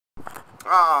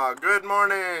Good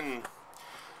morning.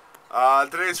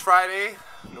 Today's Friday,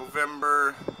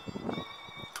 November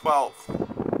 12th,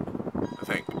 I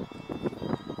think.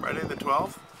 Friday the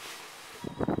 12th?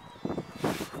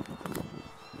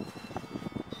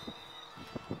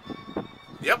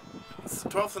 Yep, it's the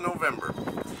 12th of November.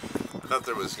 I thought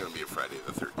there was going to be a Friday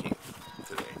the 13th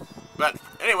today. But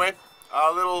anyway,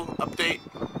 a little update.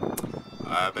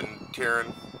 I've been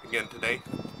tearing again today,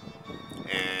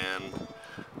 and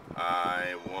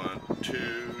I want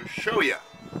to show you.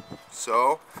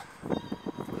 So,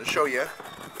 I'm going to show you.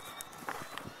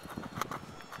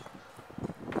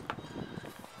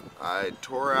 I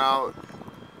tore out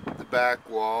the back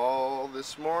wall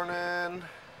this morning.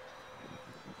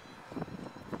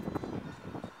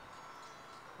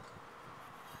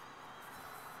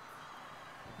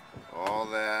 All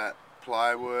that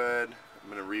plywood, I'm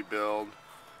going to rebuild,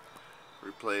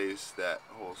 replace that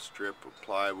whole strip of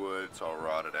plywood. It's all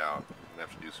rotted out. I'm going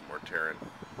to have to do some more tearing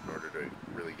in order to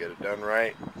really get it done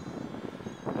right.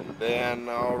 And then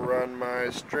I'll run my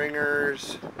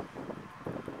stringers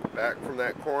back from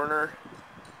that corner,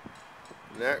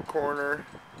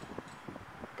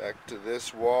 back to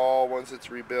this wall once it's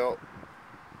rebuilt,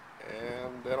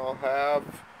 and then I'll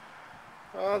have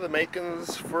the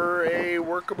makings for a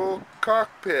workable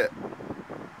cockpit.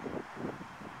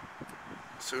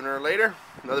 Sooner or later,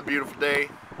 another beautiful day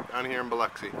down here in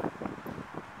Biloxi.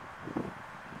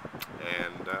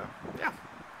 And yeah,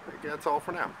 I think that's all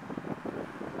for now.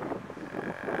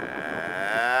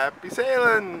 Happy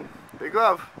sailing! Big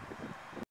love!